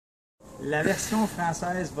La version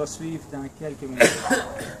française va suivre dans quelques minutes.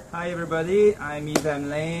 Hi everybody, I'm Yves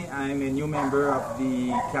Hamelin. I'm a new member of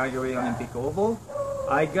the Calgary Olympic Oval.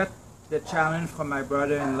 I got the challenge from my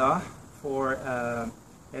brother-in-law for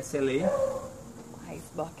SLA.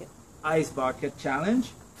 Ice Bucket Challenge.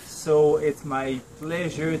 So it's my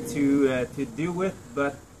pleasure to do it,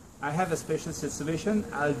 but I have a special situation.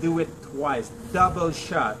 I'll do it twice, double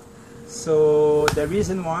shot. So the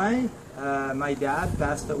reason why my dad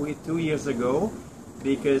passed away 2 years ago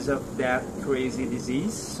because of that crazy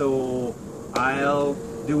disease. So I'll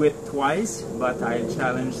do it twice, but I'll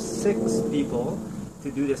challenge 6 people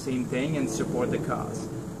to do the same thing and support the cause.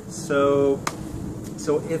 So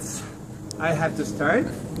it's, I have to start.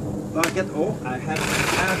 Bucket, oh, I have to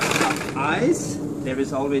add some ice. There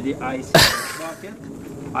is already ice in the bucket.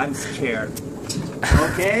 I'm scared.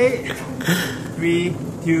 Okay, 3,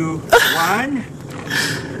 2, 1.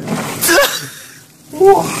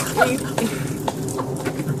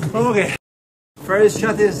 Okay, first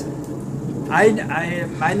shot is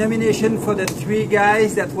my nomination for the 3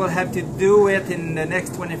 guys that will have to do it in the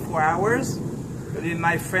next 24 hours.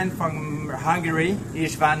 My friend from Hungary,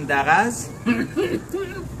 Istvan, Darasz,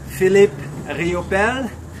 Philippe, Riopel,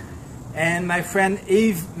 and my friend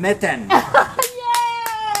Yves Metten.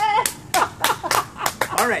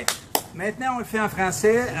 All right. Maintenant, on le fait en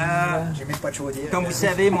français. Comme vous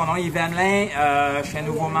savez, mon nom est Yves Hamelin. Je suis un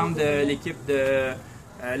nouveau membre de l'équipe de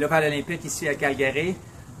l'Oval olympique ici à Calgary.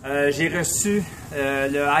 J'ai reçu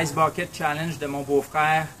le Ice Bucket Challenge de mon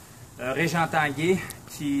beau-frère, Régent Tanguay,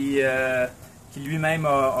 qui lui-même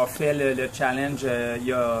a fait le challenge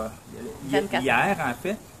hier, en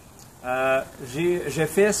fait. J'ai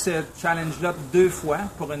fait ce challenge-là 2 fois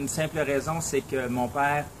pour une simple raison, c'est que mon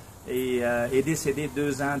père est décédé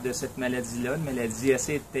 2 ans de cette maladie-là, une maladie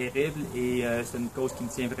assez terrible, et c'est une cause qui me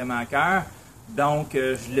tient vraiment à cœur. Donc,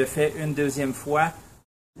 je le fais une 2e fois.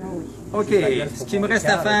 OK, ce qu'il me reste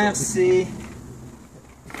à faire, c'est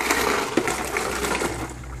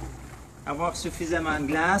avoir suffisamment de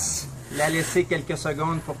glace, la laisser quelques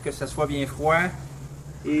secondes pour que ça soit bien froid.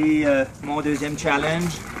 Et mon 2e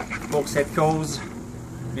challenge pour cette cause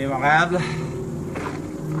mémorable.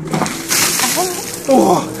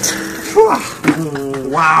 Oh!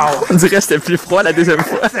 Wow! On dirait que c'était plus froid la 2e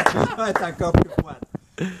fois. Ça va être encore plus froid.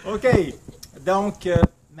 OK. Donc,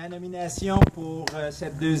 ma nomination pour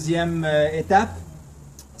cette 2e étape,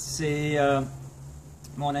 c'est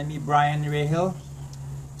mon ami Brian Rahill,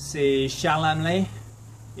 c'est Charles Hamelin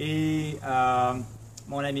et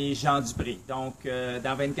mon ami Jean Dupre. Donc,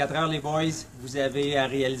 dans 24 heures, les boys, vous avez à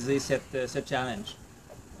réaliser ce challenge.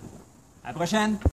 À la prochaine!